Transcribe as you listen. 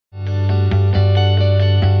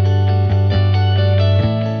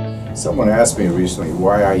Someone asked me recently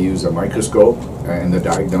why I use a microscope in the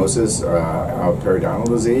diagnosis of periodontal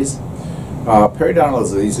disease. Periodontal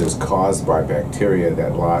disease is caused by bacteria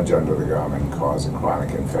that lodge under the gum and cause a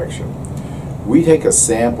chronic infection. We take a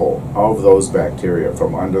sample of those bacteria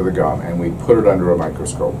from under the gum and we put it under a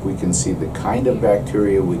microscope. We can see the kind of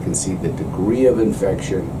bacteria, we can see the degree of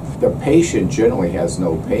infection. The patient generally has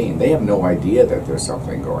no pain. They have no idea that there's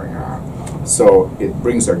something going on. So it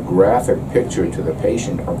brings a graphic picture to the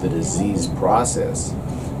patient of the disease process.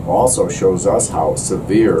 Also shows us how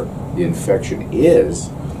severe the infection is,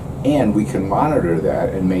 and we can monitor that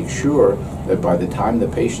and make sure that by the time the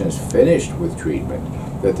patient is finished with treatment,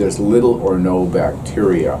 that there's little or no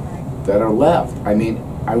bacteria that are left. I mean,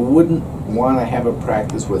 I wouldn't want to have a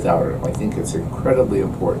practice without it. I think it's incredibly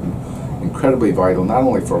important, incredibly vital, not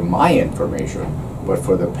only for my information, but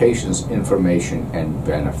for the patient's information and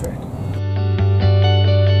benefit.